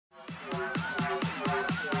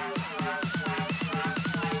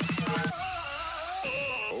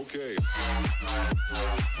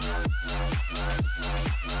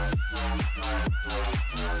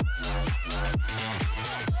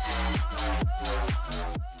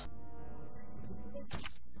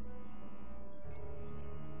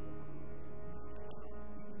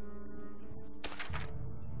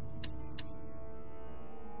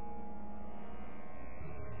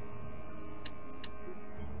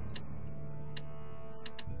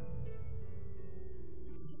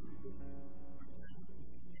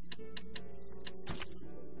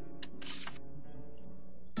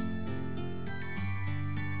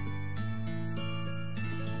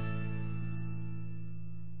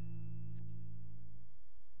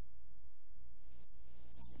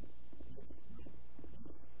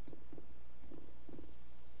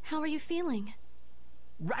How are you feeling?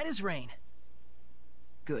 Right as rain.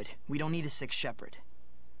 Good. We don't need a sick shepherd.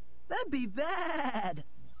 That'd be bad!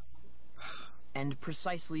 And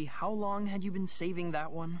precisely how long had you been saving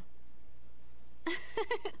that one?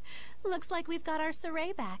 Looks like we've got our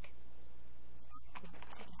Saray back.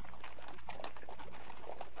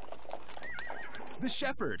 The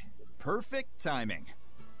shepherd. Perfect timing.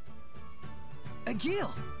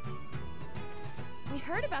 Agil! We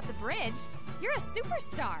heard about the bridge. You're a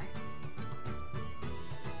superstar.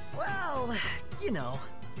 Well, you know.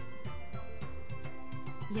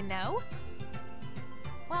 You know?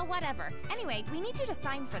 Well, whatever. Anyway, we need you to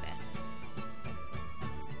sign for this.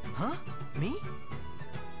 Huh? Me?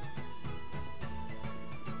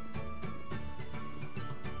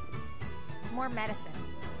 More medicine.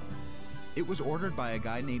 It was ordered by a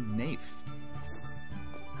guy named Nafe.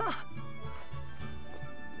 Huh.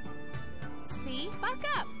 See? Buck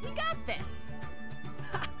up! We got this!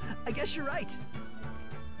 Ha! I guess you're right.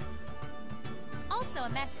 Also a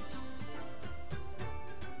message.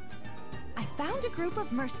 I found a group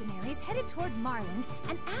of mercenaries headed toward Marland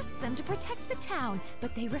and asked them to protect the town,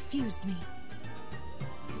 but they refused me.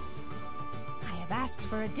 I have asked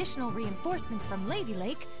for additional reinforcements from Lady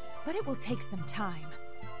Lake, but it will take some time.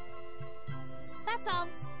 That's all.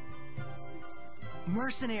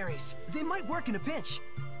 Mercenaries. They might work in a pinch.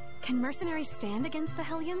 Can mercenaries stand against the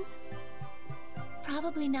Hellions?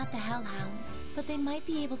 Probably not the Hellhounds, but they might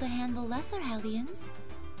be able to handle lesser Hellions.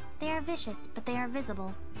 They are vicious, but they are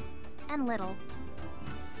visible. And little.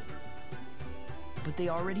 But they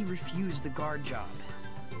already refused the guard job.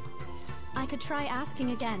 I could try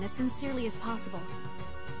asking again as sincerely as possible.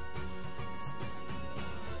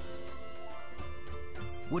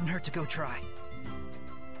 Wouldn't hurt to go try.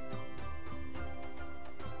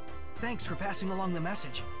 Thanks for passing along the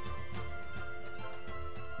message.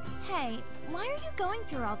 Hey, why are you going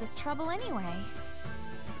through all this trouble anyway?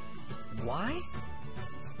 Why?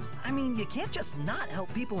 I mean, you can't just not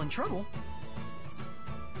help people in trouble.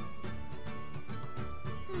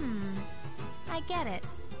 I get it.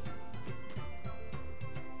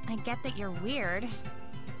 I get that you're weird.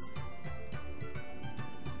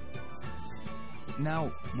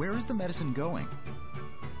 Now, where is the medicine going?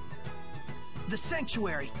 The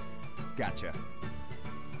sanctuary! Gotcha.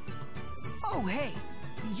 Oh, hey!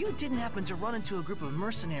 You didn't happen to run into a group of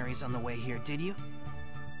mercenaries on the way here, did you?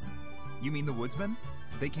 You mean the woodsmen?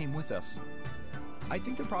 They came with us. I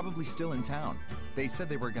think they're probably still in town. They said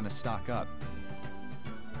they were gonna stock up.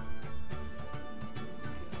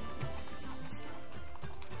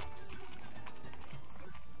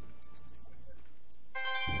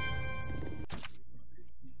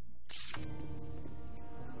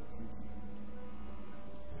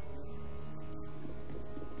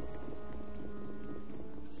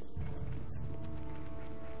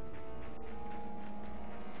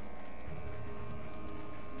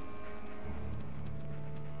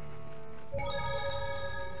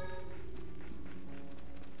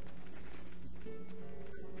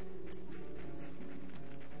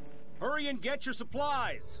 Hurry and get your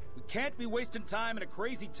supplies! We can't be wasting time in a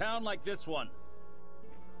crazy town like this one.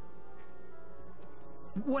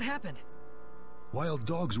 What happened? Wild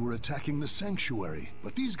dogs were attacking the sanctuary,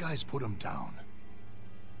 but these guys put them down.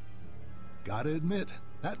 Gotta admit,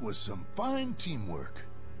 that was some fine teamwork.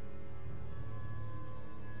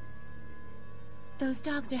 Those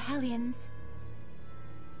dogs are Hellions.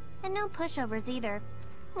 And no pushovers either.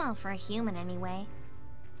 Well, for a human anyway.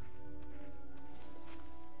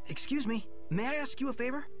 Excuse me, may I ask you a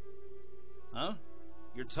favor? Huh?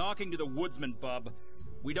 You're talking to the woodsman, bub.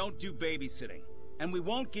 We don't do babysitting. And we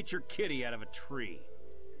won't get your kitty out of a tree.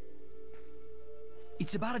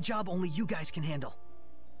 It's about a job only you guys can handle.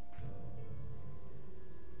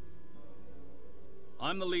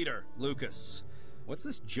 I'm the leader, Lucas. What's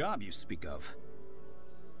this job you speak of?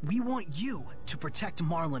 We want you to protect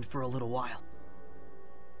Marland for a little while.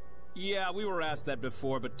 Yeah, we were asked that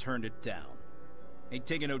before, but turned it down. Ain't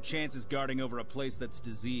taking no chances guarding over a place that's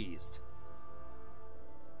diseased.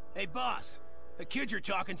 Hey, boss. The kid you're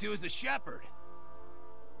talking to is the shepherd.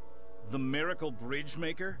 The miracle bridge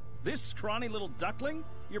maker? This scrawny little duckling?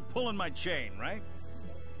 You're pulling my chain, right?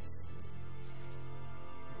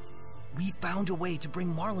 We found a way to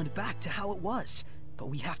bring Marland back to how it was, but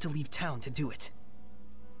we have to leave town to do it.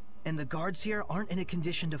 And the guards here aren't in a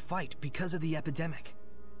condition to fight because of the epidemic.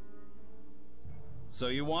 So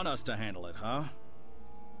you want us to handle it, huh?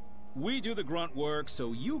 We do the grunt work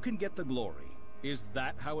so you can get the glory. Is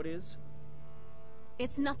that how it is?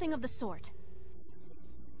 It's nothing of the sort.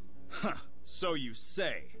 Huh, so you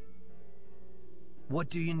say. What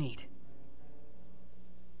do you need?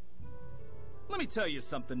 Let me tell you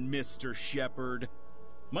something, Mr. Shepherd.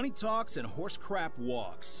 Money talks and horse crap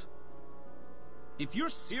walks. If you're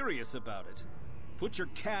serious about it, put your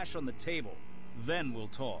cash on the table, then we'll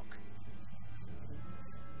talk.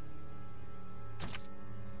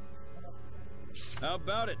 How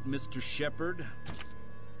about it, Mr. Shepherd?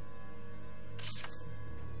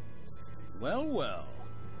 Well, well.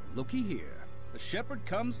 Looky here. The Shepherd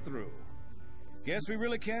comes through. Guess we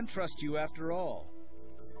really can trust you after all.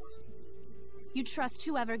 You trust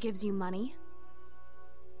whoever gives you money?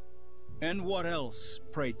 And what else,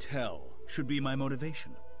 pray tell, should be my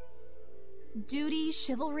motivation? Duty,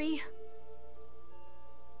 chivalry?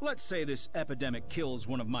 Let's say this epidemic kills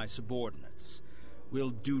one of my subordinates. Will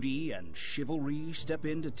duty and chivalry step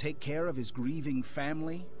in to take care of his grieving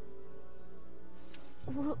family?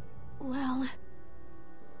 Well...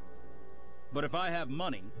 But if I have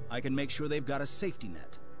money, I can make sure they've got a safety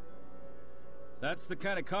net. That's the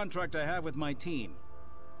kind of contract I have with my team.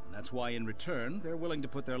 And that's why, in return, they're willing to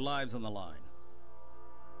put their lives on the line.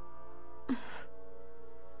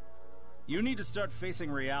 You need to start facing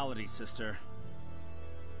reality, sister.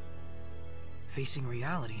 Facing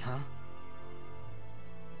reality, huh?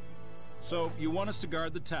 So, you want us to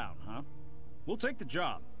guard the town, huh? We'll take the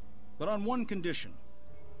job, but on one condition.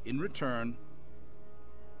 In return,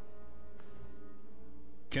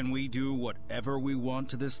 can we do whatever we want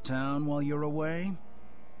to this town while you're away?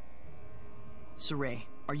 Saray,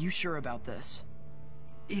 are you sure about this?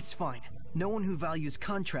 It's fine. No one who values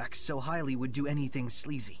contracts so highly would do anything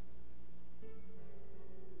sleazy.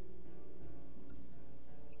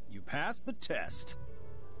 You passed the test.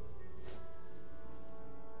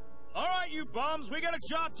 All right, you bums, we got a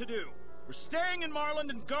job to do. We're staying in Marland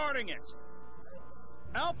and guarding it.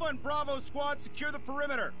 Alpha and Bravo squad secure the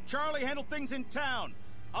perimeter. Charlie, handle things in town.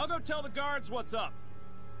 I'll go tell the guards what's up.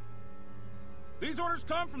 These orders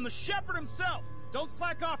come from the Shepherd himself. Don't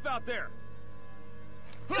slack off out there.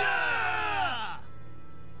 Ah!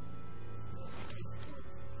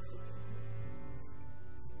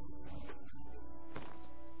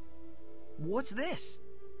 What's this?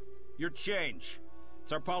 Your change.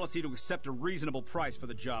 It's our policy to accept a reasonable price for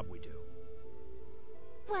the job we do.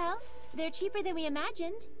 Well, they're cheaper than we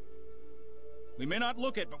imagined. We may not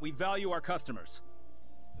look it, but we value our customers.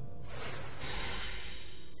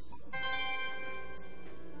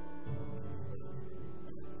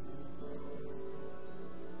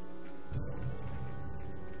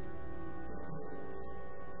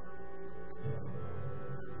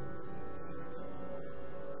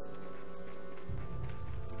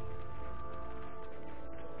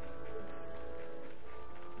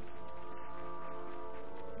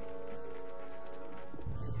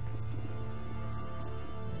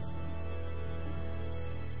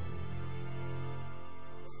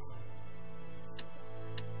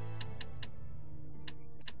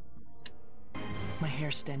 My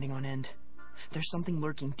hair's standing on end. There's something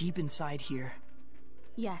lurking deep inside here.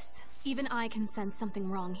 Yes, even I can sense something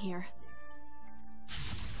wrong here.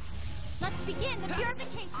 Let's begin the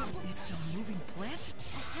purification! It's a moving plant?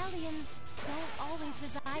 The Hellions don't always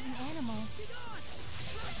reside in animals.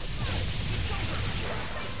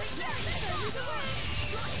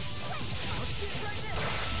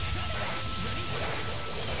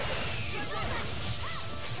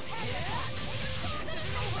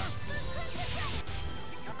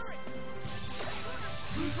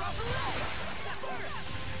 Who's Raphael? Burst!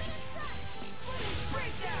 Split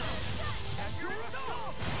breakdown! Astro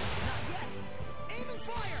assault! Not yet! Aim and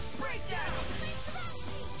fire! Breakdown!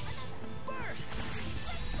 Burst!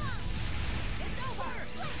 It's over!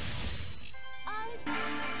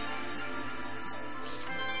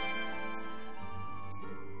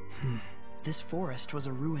 This forest was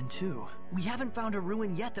a ruin too. We haven't found a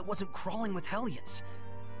ruin yet that wasn't crawling with Hellions.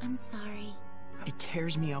 I'm sorry. It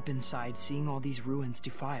tears me up inside seeing all these ruins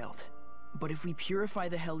defiled. But if we purify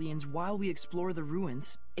the Hellions while we explore the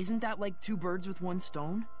ruins, isn't that like two birds with one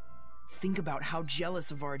stone? Think about how jealous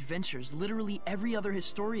of our adventures literally every other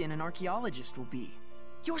historian and archaeologist will be.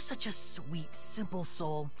 You're such a sweet, simple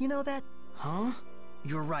soul. You know that? Huh?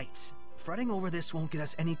 You're right. Fretting over this won't get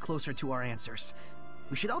us any closer to our answers.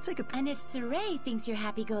 We should all take a... And if Saray thinks you're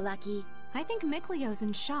happy-go-lucky... I think Miklio's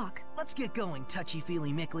in shock. Let's get going,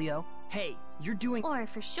 touchy-feely Miklio. Hey, you're doing... Or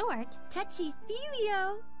for short,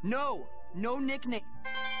 Touchy-feelio! No! No nickname!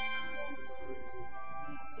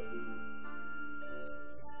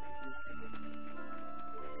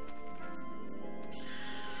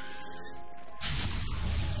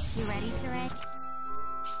 you ready, Saray?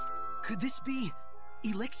 Could this be...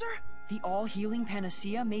 Elixir? The all-healing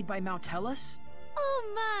panacea made by Mount Tellus?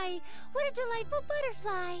 Oh my! What a delightful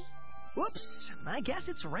butterfly! Whoops, I guess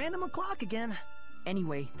it's random o'clock again.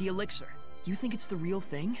 Anyway, the elixir. You think it's the real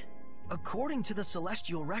thing? According to the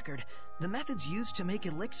Celestial Record, the methods used to make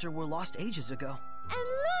elixir were lost ages ago. And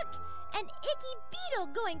look! An icky beetle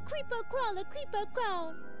going creepo-crawler,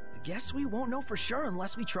 creepo-crawl. Guess we won't know for sure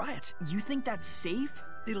unless we try it. You think that's safe?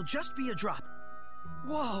 It'll just be a drop.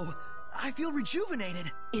 Whoa, I feel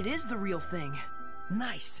rejuvenated. It is the real thing.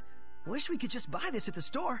 Nice. Wish we could just buy this at the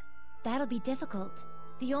store. That'll be difficult.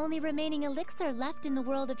 The only remaining elixir left in the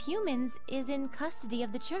world of humans is in custody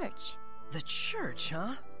of the church. The church,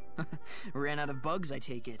 huh? Ran out of bugs, I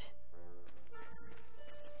take it.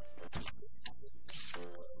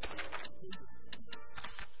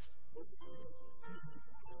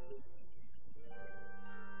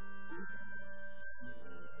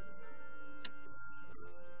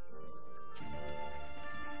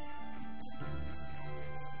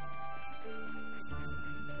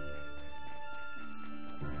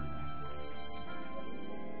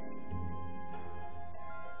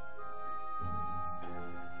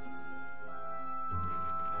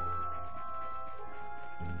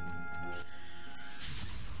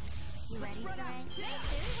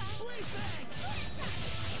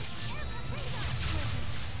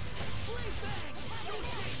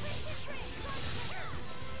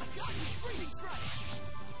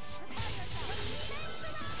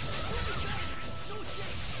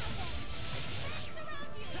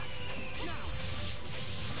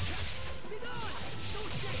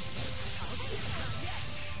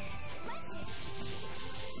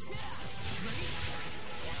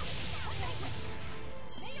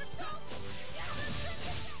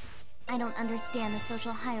 I don't understand the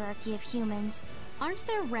social hierarchy of humans. Aren't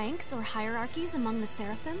there ranks or hierarchies among the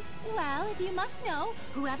Seraphim? Well, if you must know,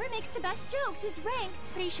 whoever makes the best jokes is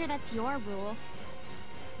ranked. Pretty sure that's your rule.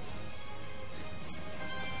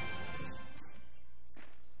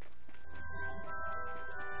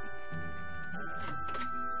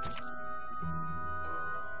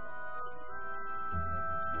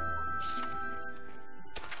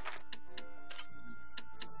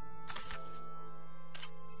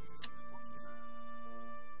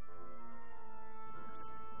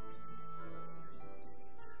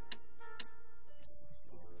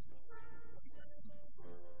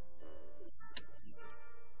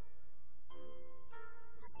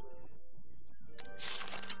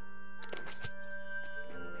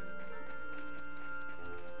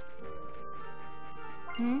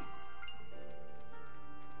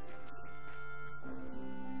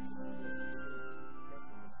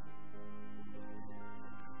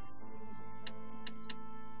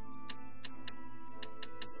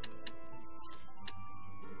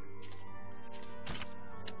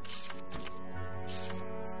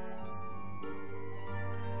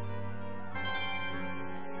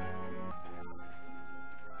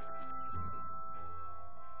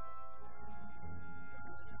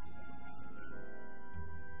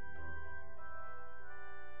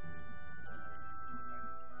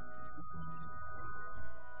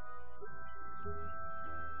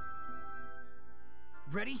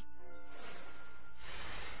 Ready?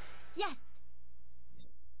 Yes.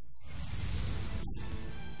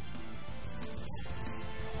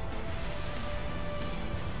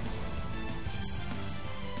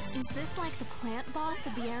 Is this like the plant boss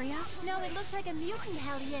of the area? No, it looks like a mutant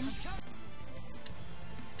Hellion.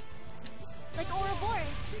 Like Ouroboros.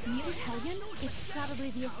 Mutant Hellion? It's probably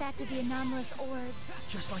the effect of the anomalous orbs.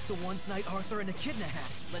 Just like the ones Knight Arthur and Echidna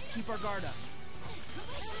had. Let's keep our guard up.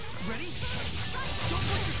 Ready? Don't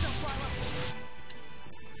push yourself, Lila!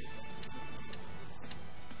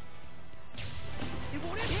 It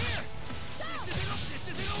won't end here! This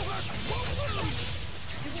isn't over! I won't lose!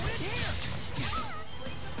 It won't end here!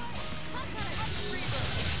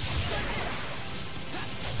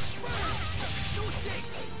 No escape!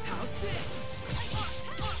 How's this?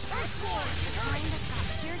 Earthborn! Find the top.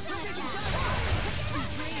 Here's my attack. Sweet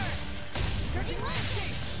dreams! Searching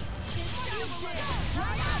landscape.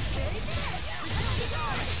 Try out! Take this! Be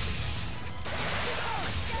gone!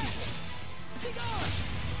 Be gone!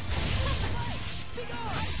 Be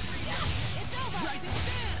gone! Be gone! It's over! Rising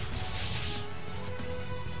sands!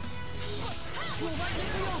 We'll right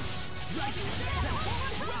Nico! Rising sands!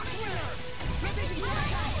 Rock winner! Rampaging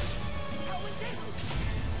dragon! Howling Daisy!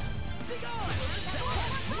 Be gone!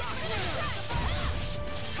 Rock winner!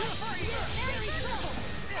 Cover here! Very simple!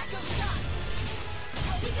 Echo shot!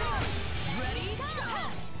 Be gone! Ready? Go!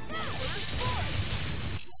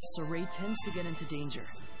 Saray tends to get into danger.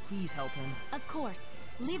 Please help him. Of course.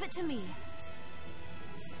 Leave it to me.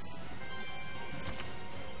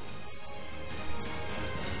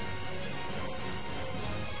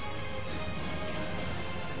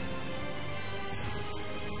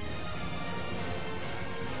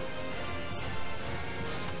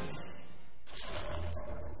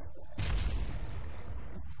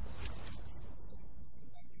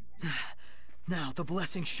 Now the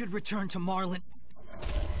blessing should return to Marlin.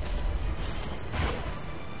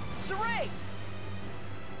 Saray!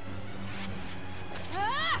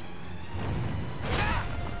 Ah!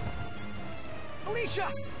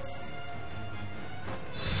 Alicia!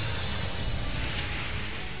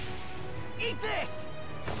 Eat this!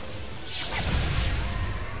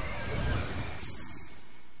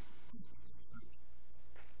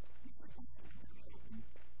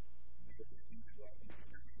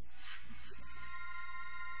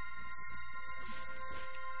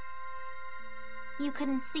 You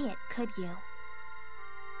couldn't see it, could you?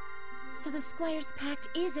 So the Squire's Pact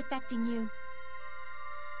is affecting you.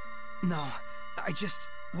 No, I just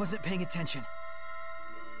wasn't paying attention.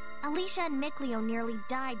 Alicia and Mikleo nearly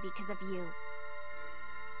died because of you.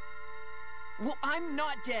 Well, I'm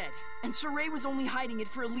not dead, and Saray was only hiding it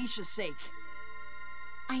for Alicia's sake.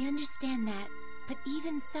 I understand that, but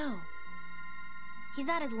even so... He's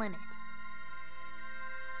at his limit.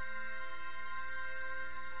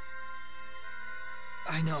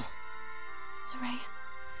 I know. Saray.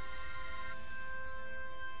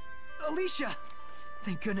 Alicia!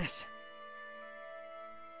 Thank goodness.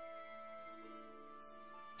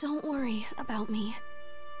 Don't worry about me.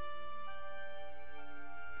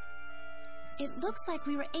 It looks like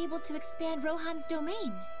we were able to expand Rohan's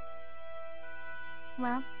domain.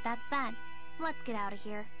 Well, that's that. Let's get out of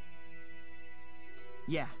here.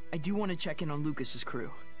 Yeah, I do want to check in on Lucas's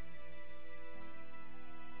crew.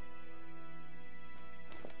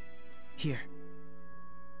 Here.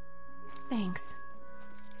 Thanks.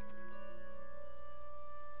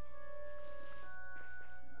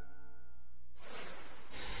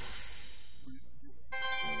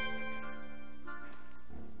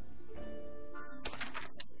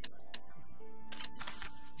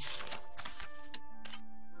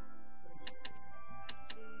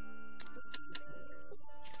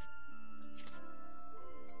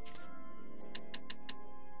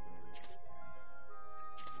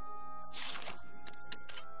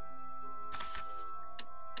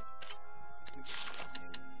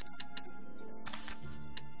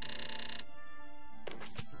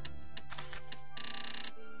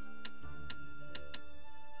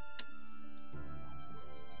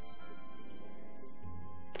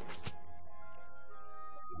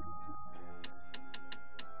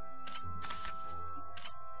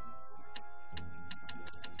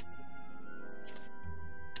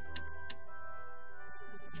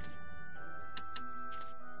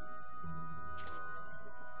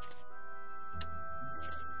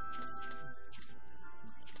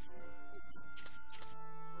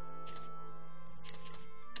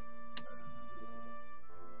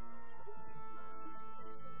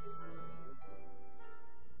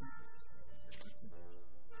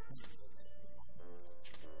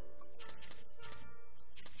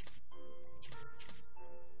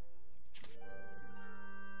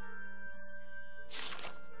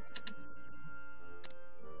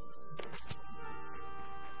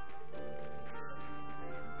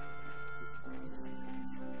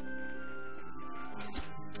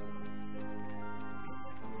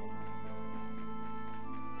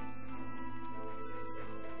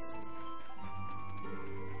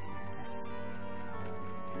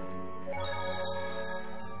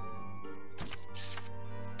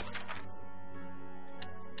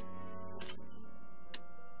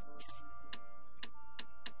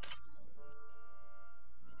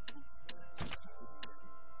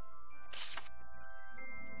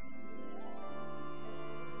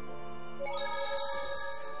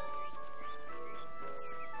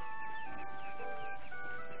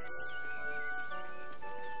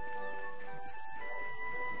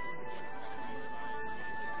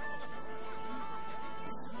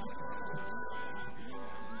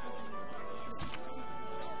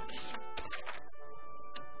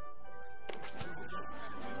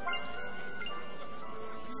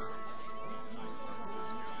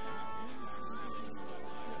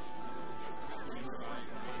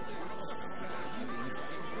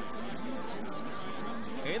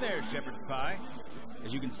 Hey there, Shepherd's Pie.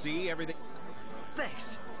 As you can see, everything...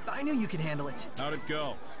 Thanks. I knew you could handle it. How'd it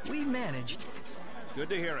go? We managed. Good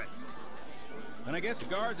to hear it. And I guess the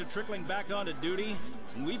guards are trickling back onto duty,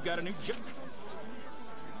 and we've got a new job.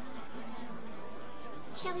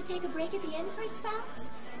 Shall we take a break at the end for a spell?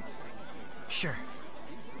 Sure.